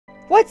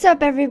What's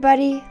up,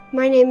 everybody?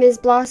 My name is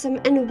Blossom,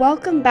 and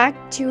welcome back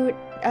to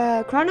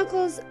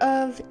Chronicles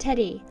of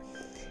Teddy.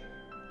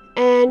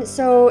 And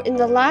so, in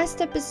the last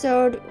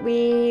episode,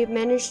 we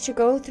managed to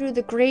go through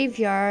the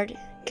graveyard,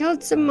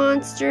 killed some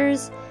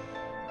monsters,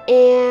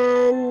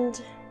 and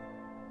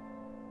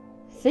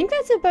I think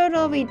that's about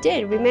all we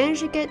did. We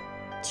managed to get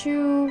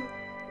to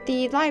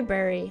the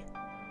library.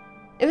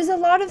 It was a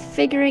lot of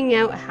figuring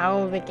out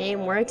how the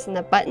game works and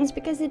the buttons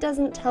because it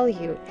doesn't tell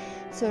you.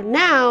 So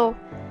now,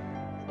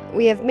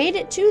 we have made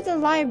it to the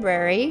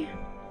library,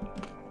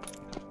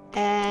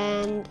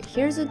 and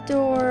here's a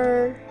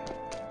door,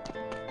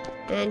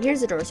 and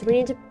here's a door, so we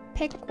need to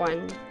pick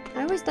one.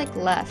 I always like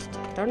left.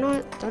 Don't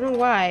know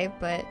why,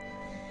 but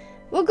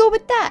we'll go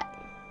with that.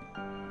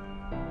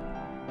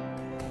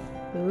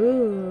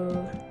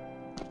 Ooh.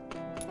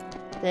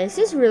 This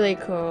is really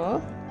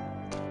cool.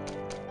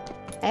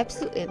 I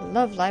absolutely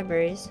love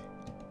libraries.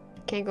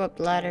 Can't go up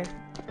the ladder.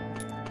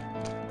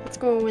 Let's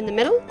go in the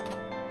middle.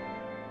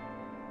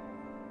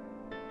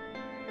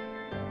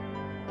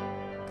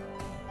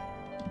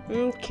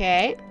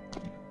 Okay.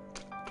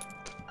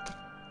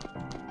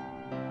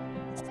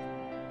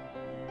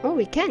 Oh,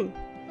 we can.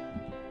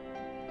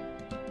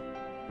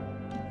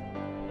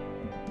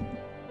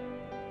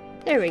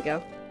 There we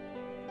go.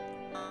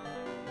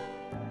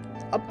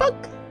 A book!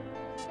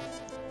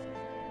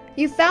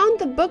 You found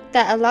the book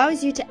that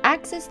allows you to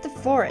access the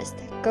forest.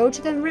 Go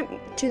to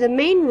the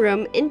main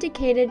room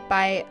indicated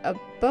by a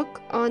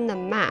book on the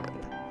map.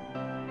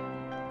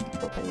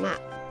 Open map.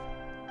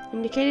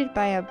 Indicated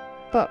by a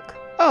book.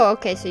 Oh,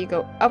 okay, so you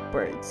go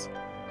upwards.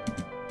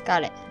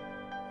 Got it.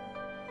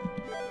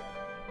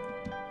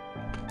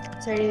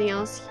 Is there anything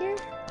else here?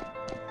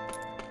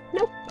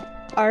 Nope.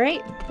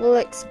 Alright, we'll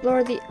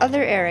explore the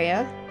other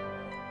area.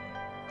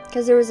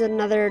 Because there was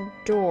another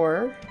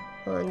door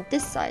on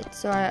this side.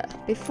 So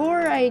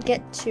before I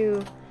get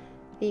to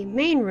the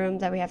main room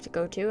that we have to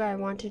go to, I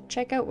want to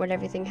check out what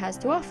everything has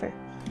to offer.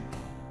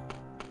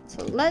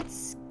 So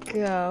let's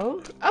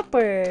go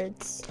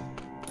upwards.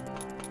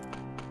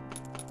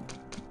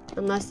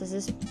 Unless this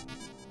is...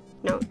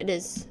 No, it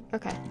is.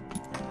 Okay.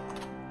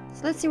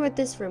 So let's see what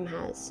this room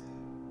has.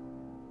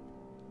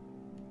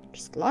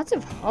 Just lots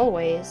of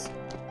hallways.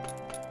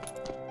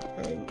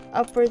 And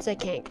upwards I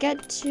can't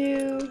get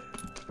to.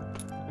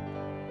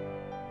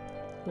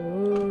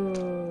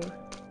 Ooh.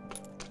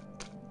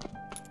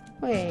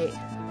 Wait.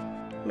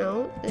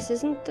 No, this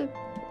isn't the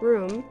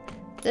room.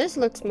 This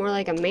looks more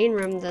like a main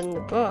room than the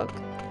book.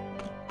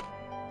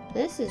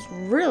 This is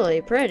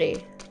really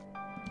pretty.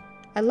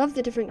 I love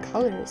the different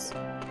colors.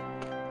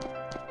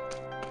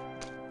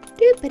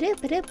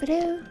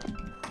 Doo-ba-doo-ba-doo-ba-doo.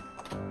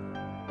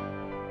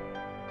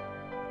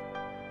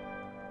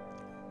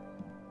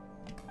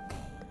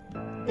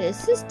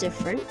 This is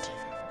different.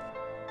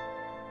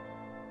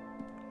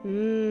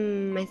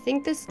 I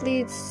think this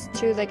leads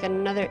to like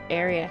another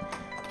area.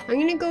 I'm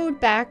gonna go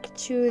back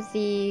to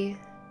the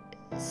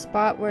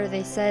spot where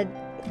they said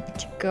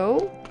to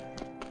go.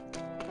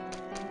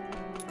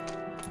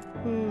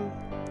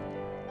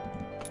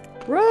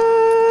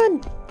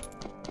 Run!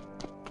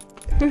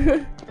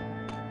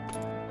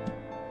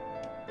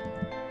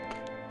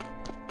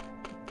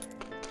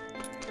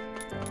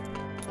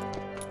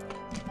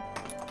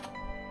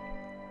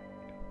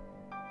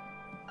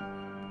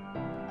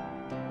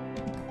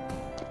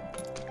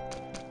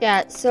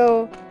 Yeah,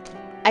 so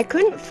I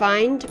couldn't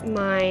find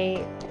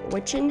my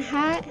witchin'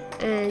 hat,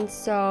 and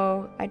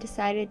so I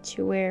decided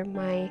to wear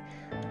my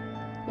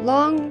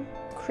long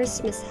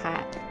Christmas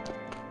hat.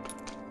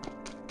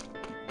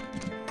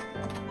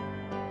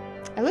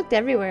 I looked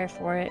everywhere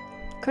for it.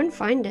 Couldn't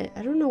find it.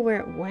 I don't know where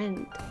it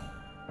went.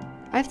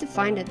 I have to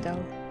find it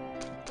though.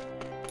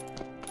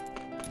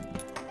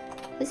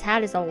 This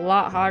hat is a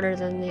lot harder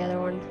than the other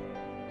one.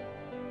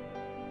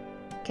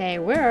 Okay,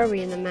 where are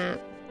we in the map?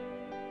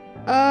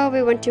 Oh,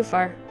 we went too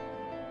far.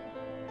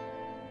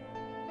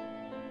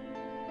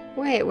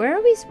 Wait, where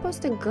are we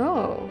supposed to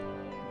go?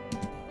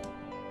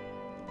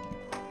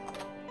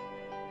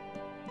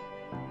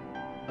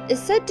 It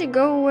said to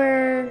go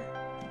where...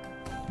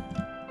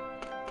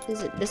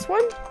 Is it this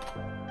one?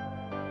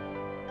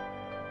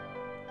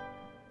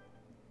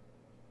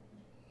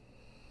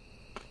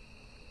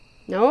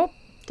 Nope.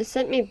 This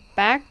sent me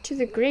back to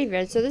the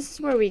graveyard, so this is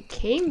where we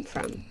came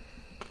from.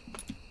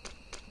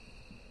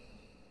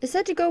 It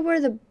said to go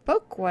where the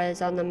book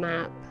was on the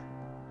map.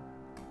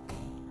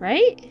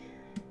 Right?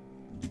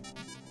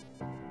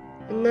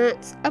 And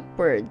that's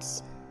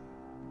upwards.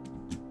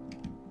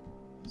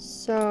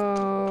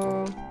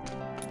 So...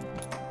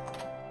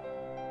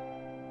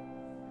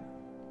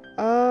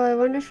 Oh, I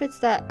wonder if it's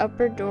that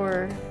upper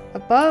door.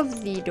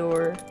 Above the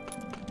door.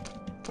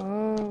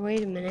 Oh,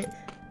 wait a minute.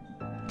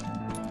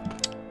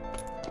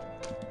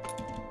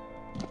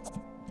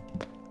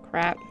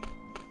 Crap.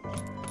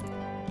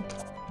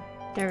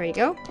 There we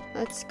go.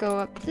 Let's go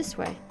up this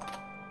way.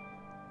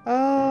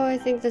 Oh, I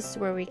think this is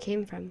where we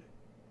came from.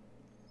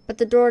 But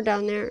the door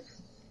down there...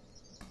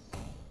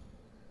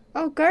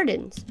 Oh,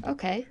 gardens.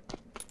 Okay.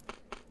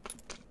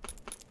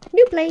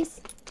 New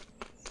place.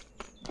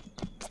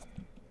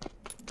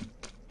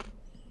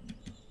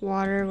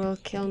 Water will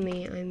kill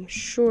me, I'm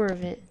sure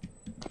of it.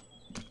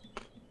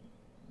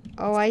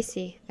 Oh, I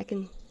see. I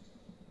can't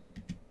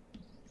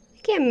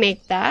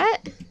make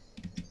that.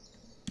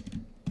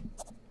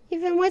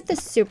 Even with the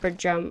super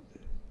jump.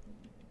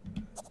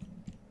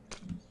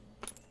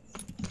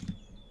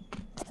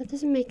 That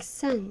doesn't make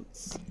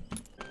sense.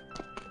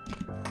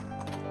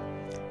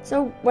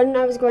 So when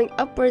I was going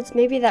upwards,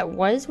 maybe that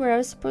was where I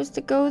was supposed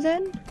to go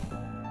then?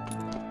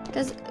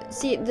 Because,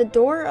 see, the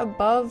door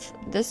above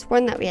this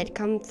one that we had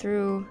come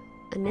through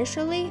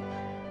initially,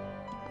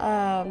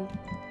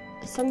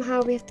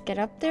 somehow we have to get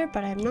up there,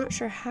 but I'm not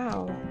sure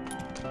how.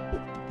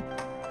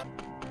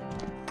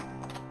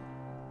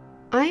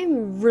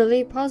 I'm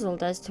really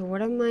puzzled as to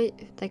what am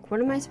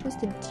I supposed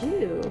to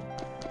do?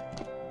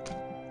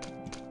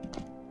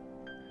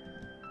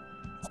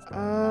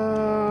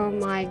 Oh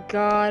my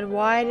god,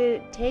 why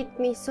did it take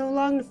me so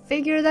long to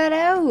figure that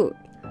out?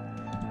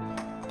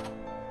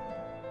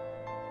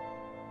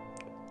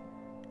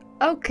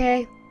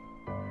 Okay.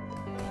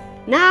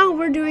 Now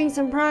we're doing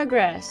some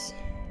progress.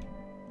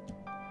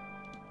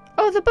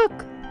 Oh, the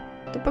book!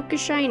 The book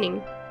is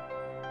shining.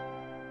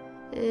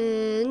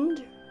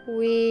 And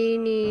we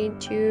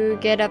need to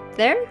get up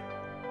there.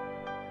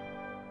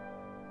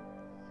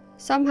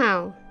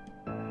 Somehow.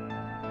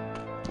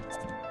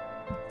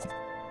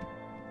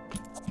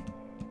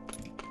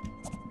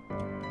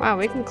 Wow,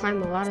 we can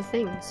climb a lot of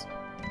things.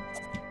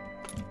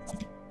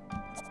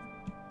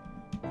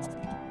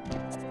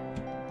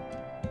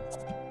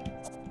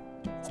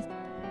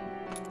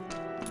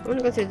 I want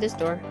to go through this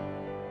door.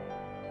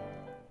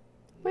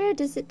 Where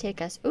does it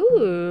take us?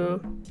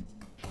 Ooh.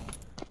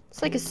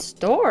 It's like a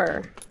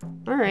store.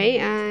 Alright,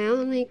 I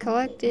only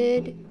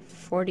collected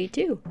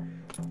 42.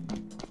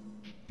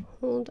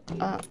 Hold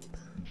up.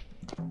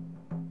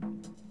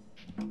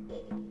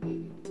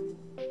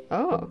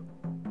 Oh.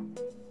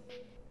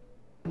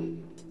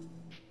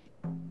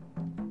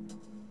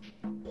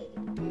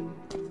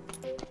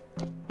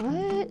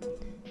 What?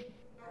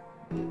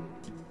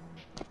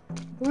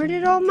 Where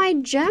did all my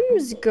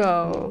gems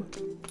go?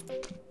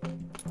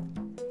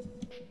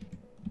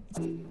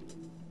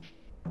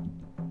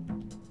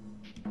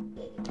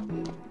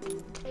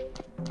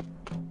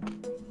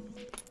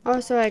 Oh,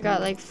 so I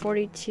got like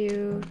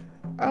 42.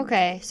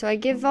 Okay, so I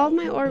give all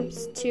my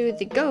orbs to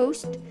the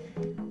ghost.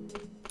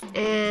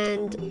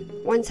 And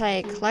once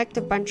I collect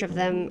a bunch of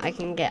them, I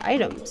can get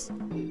items.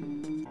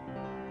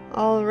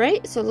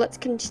 Alright, so let's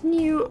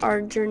continue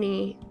our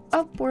journey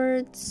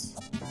upwards.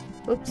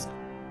 Oops.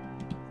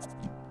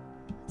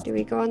 Do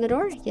we go on the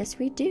door? Yes,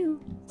 we do.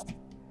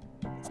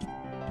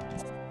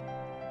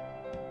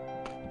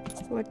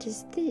 What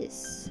is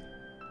this?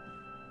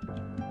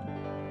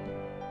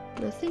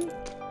 Nothing?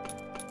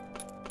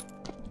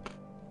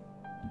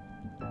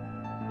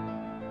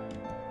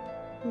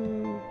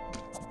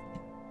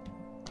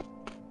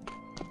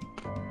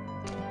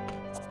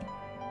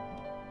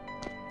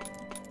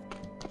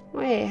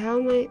 Wait, how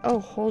am I? Oh,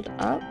 hold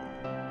up.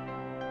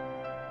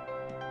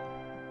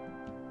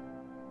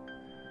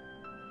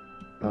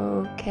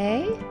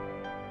 Okay.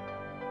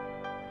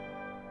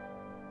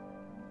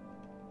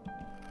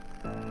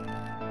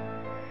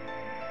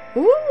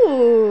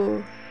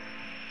 Ooh.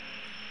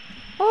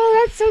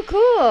 Oh, that's so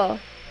cool.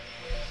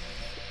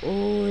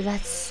 Ooh,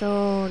 that's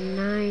so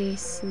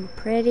nice and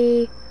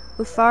pretty.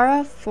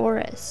 Ufara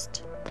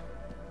Forest.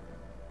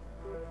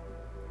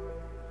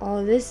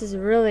 Oh, this is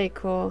really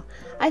cool.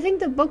 I think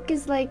the book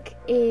is like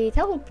a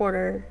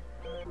teleporter.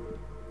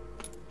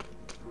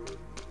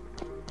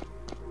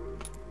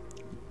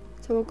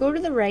 So we'll go to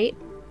the right.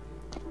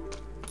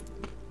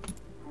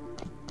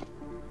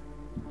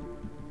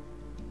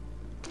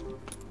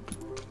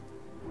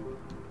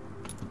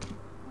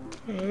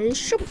 And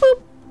shoop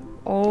boop.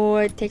 Oh,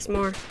 it takes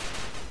more.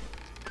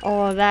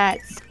 Oh,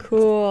 that's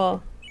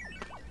cool.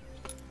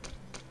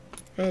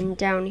 And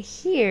down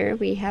here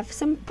we have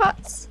some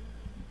pots.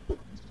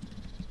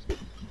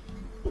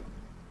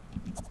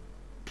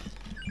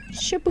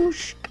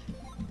 Shaboosh.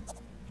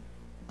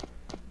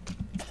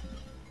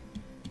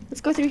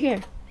 Let's go through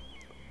here.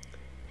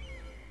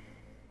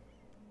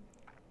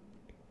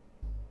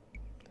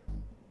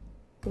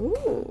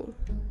 Ooh,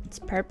 it's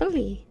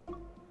purpley.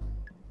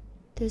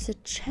 There's a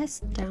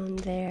chest down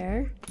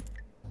there.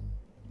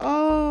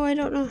 Oh, I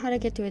don't know how to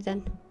get to it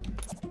then.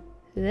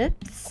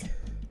 Whoops.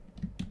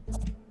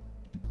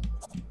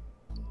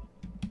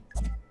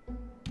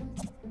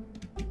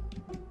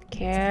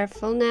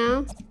 Careful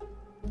now.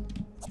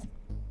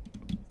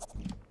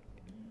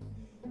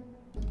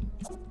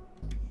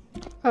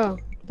 Oh,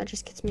 that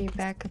just gets me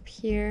back up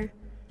here.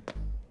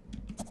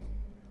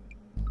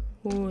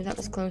 Ooh, that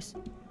was close.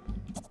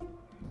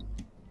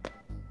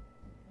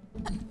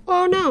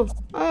 Oh no!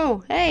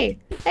 Oh, hey!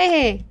 Hey,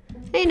 hey!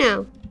 Hey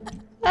now!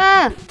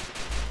 Ah!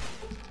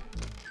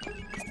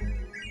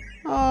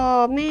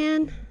 Oh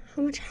man,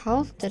 how much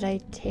health did I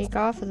take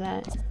off of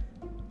that?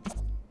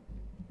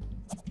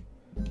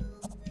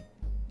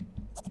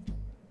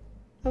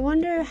 I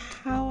wonder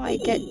how I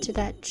get to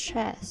that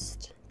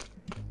chest.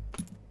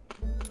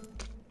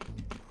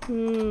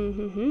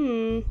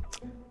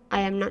 I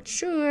am not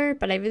sure,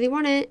 but I really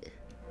want it.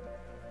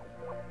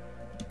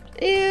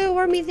 Ew,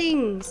 wormy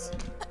things.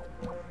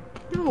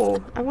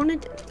 No, I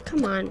wanted...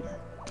 Come on.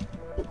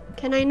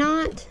 Can I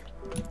not?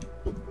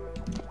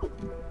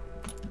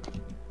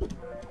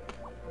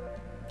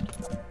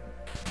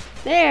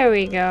 There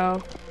we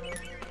go.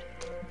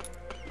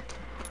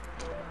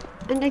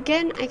 And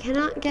again, I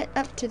cannot get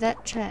up to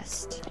that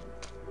chest.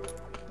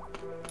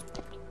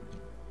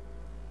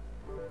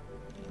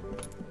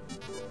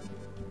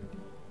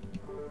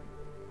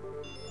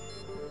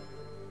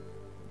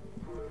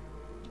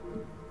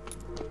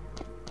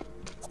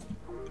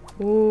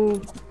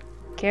 Ooh,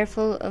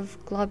 careful of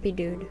Globby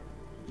Dude.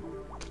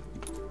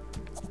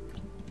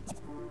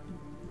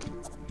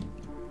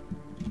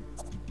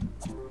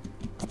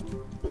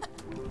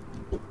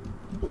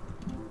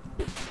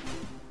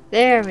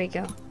 There we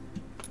go.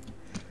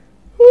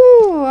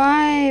 Ooh,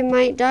 I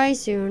might die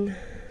soon.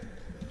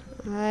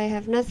 I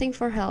have nothing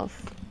for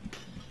health.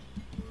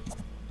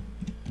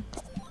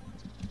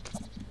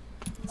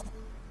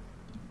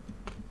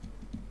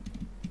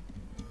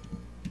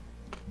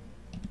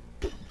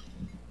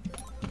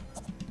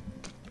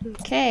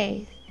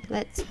 Okay,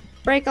 let's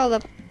break all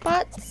the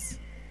pots.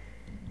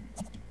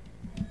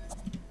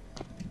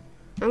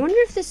 I wonder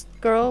if this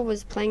girl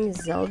was playing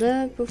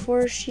Zelda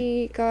before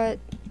she got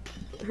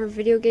her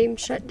video game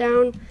shut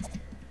down,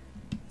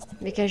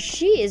 because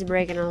she is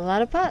breaking a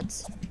lot of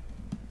pots.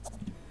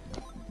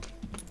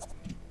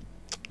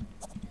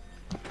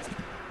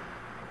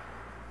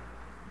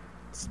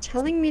 It's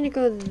telling me to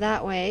go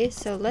that way,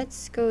 so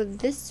let's go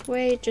this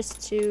way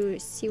just to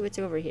see what's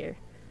over here.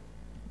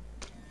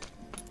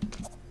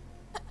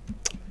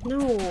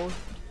 No,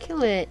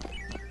 kill it.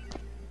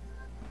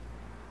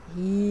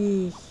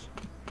 Eesh.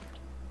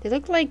 They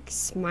look like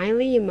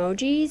smiley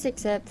emojis,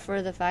 except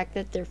for the fact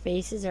that their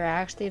faces are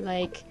actually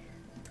like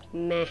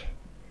meh.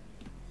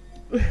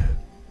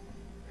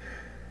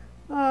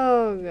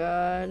 Oh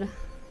god.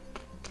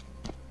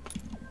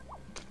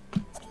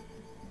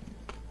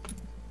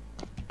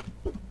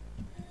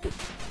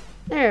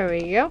 There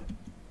we go.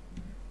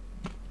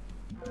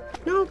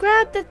 No,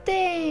 grab the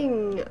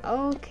thing!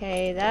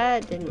 Okay,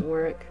 that didn't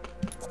work.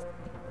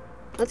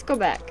 Let's go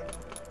back.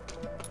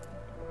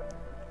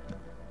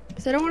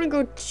 Because I don't want to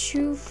go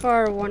too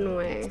far one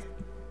way.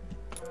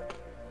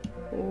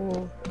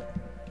 Ooh.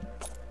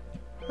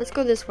 Let's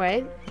go this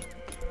way.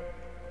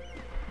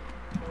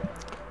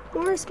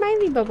 More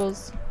smiley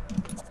bubbles.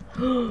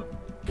 Oh,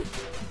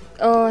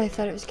 I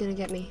thought it was going to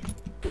get me.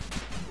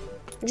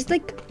 Just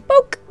like,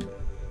 poke!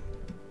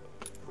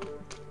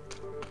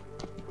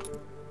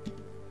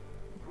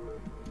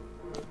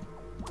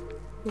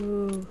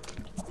 Ooh.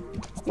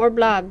 More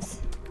blobs.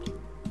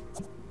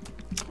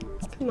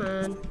 Come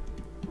on.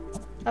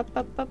 Up,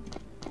 up, up.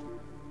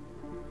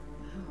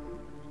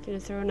 Gonna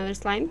throw another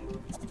slime?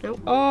 No?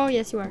 Oh,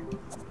 yes you are.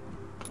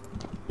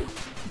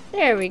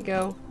 There we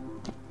go.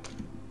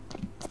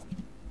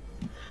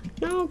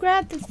 No,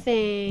 grab the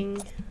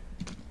thing.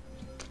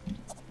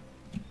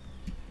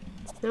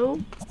 No?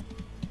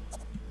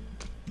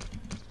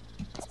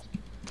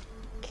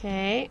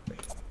 Okay.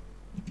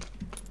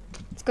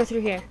 Let's go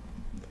through here.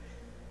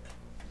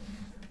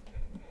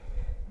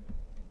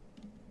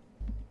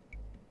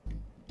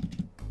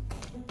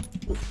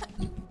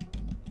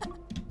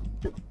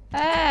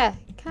 Ah,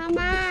 come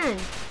on.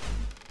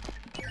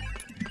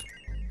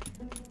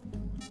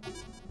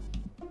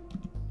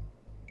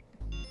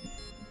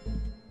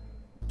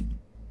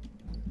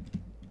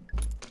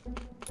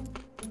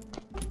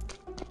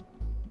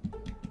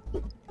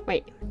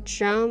 Wait,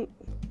 jump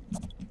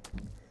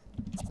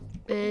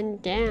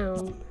and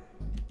down.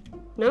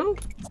 No?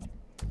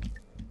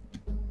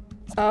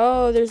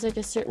 Oh, there's like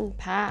a certain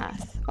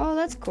path. Oh,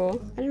 that's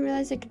cool. I didn't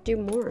realize I could do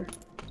more.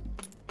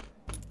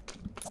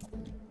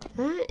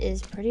 That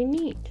is pretty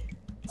neat.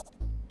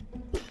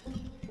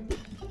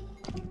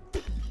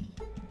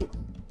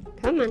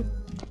 Come on.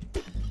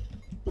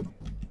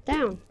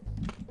 Down.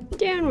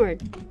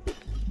 Downward.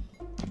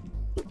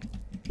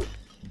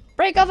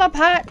 Break all the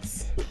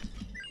pots!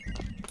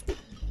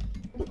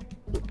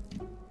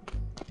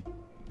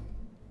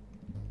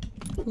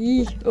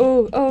 Yee.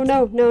 Oh, oh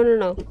no, no, no,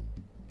 no.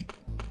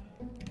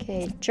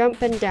 Okay,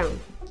 jump and down.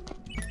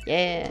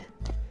 Yeah.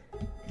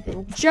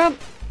 And jump.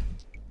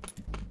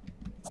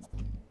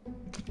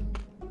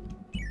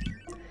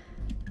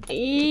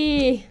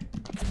 Eee.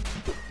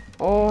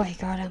 Oh, I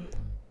got him.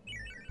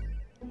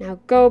 Now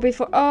go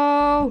before.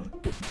 Oh,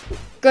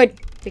 good.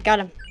 We got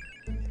him.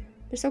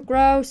 They're so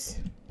gross.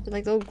 They're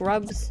like little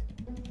grubs.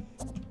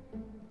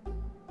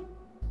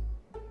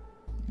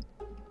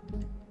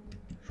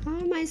 How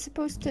am I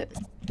supposed to?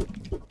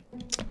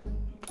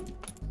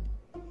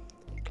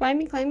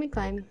 Climb, climb,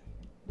 climb.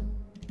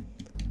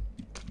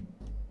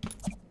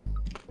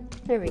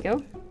 There we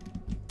go.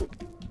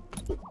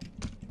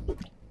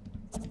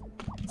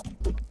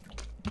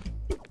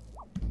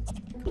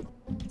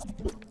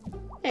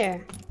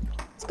 There.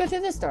 Let's go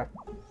through this door.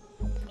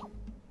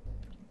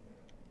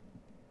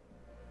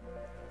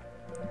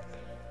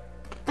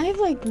 I have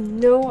like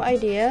no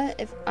idea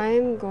if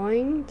I'm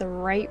going the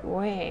right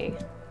way.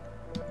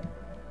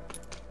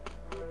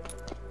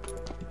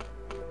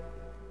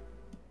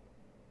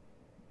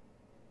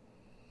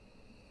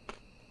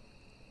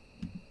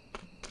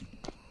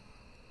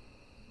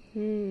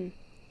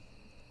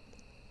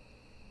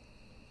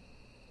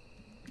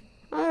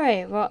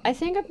 Alright, well, I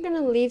think I'm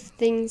gonna leave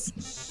things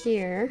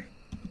here.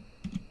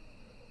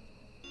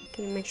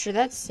 Gonna make sure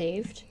that's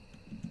saved.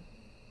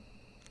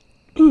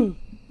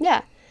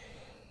 Yeah.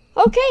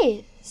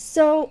 Okay,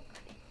 so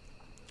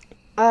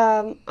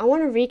I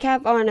want to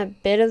recap on a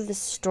bit of the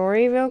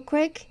story real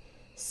quick.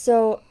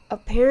 So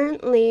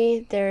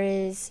apparently there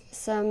is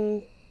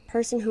some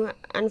person who,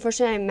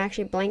 unfortunately I'm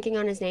actually blanking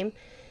on his name,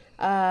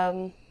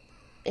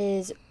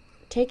 is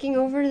taking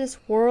over this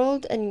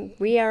world, and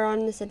we are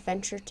on this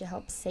adventure to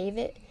help save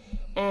it.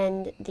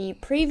 And the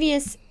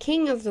previous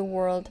king of the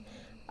world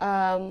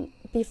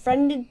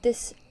befriended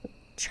this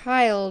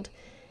child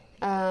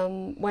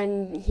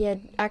when he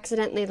had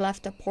accidentally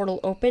left a portal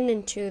open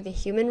into the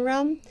human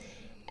realm.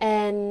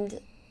 And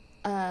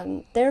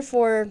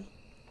therefore,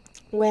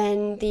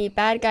 when the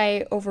bad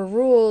guy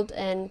overruled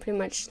and pretty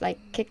much like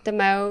kicked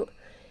them out,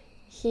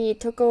 he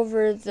took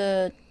over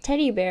the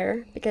teddy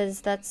bear,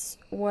 because that's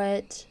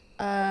what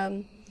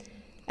I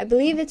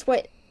believe it's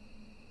what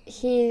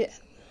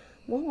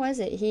was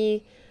it?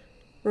 He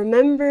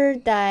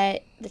remembered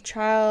that the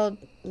child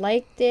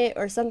liked it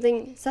or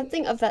something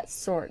of that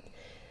sort.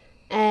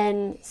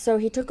 And so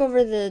he took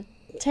over the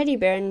teddy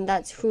bear, and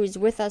that's who's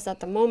with us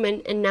at the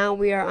moment. And now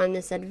we are on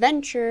this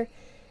adventure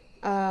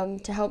to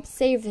help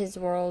save his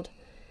world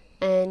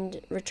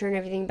and return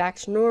everything back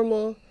to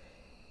normal.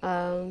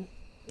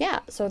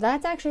 Yeah, so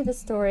that's actually the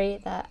story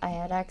that I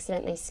had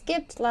accidentally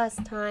skipped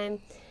last time.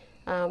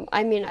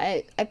 I mean,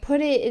 I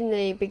put it in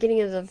the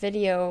beginning of the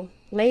video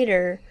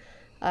later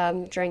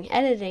during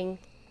editing.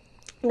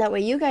 That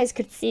way you guys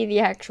could see the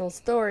actual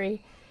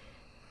story.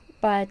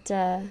 But,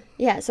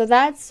 yeah, so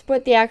that's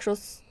what the actual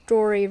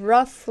story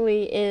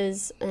roughly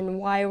is and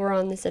why we're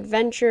on this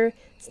adventure.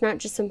 It's not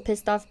just some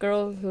pissed off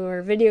girl who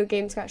her video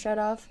games got shut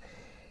off.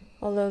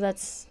 Although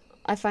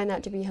I find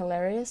that to be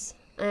hilarious.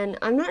 And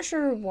I'm not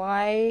sure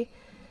why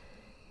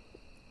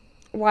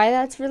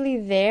that's really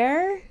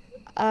there.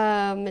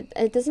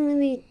 It doesn't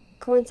really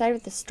coincide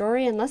with the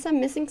story. Unless I'm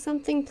missing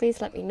something,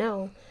 please let me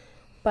know.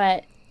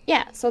 But,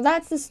 yeah, so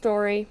that's the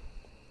story.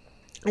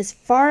 As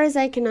far as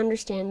I can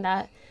understand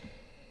that.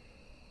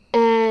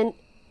 And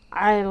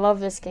I love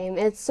this game.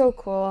 It's so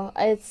cool.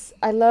 I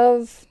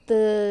love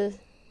I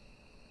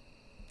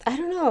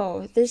don't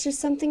know. There's just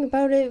something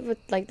about it with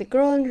like the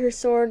girl and her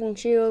sword and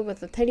shield with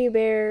the teddy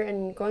bear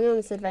and going on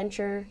this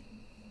adventure.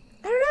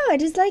 I don't know. I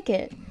just like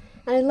it.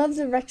 And I love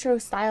the retro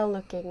style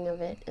looking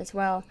of it as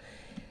well.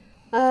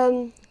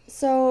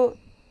 So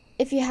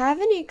if you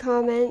have any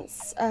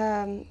comments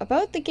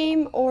about the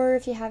game, or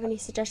if you have any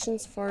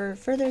suggestions for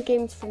further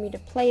games for me to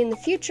play in the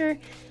future,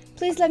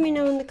 please let me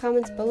know in the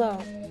comments below.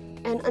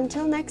 And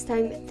until next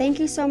time, thank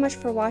you so much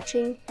for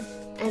watching,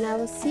 and I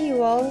will see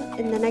you all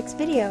in the next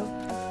video.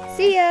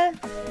 See ya!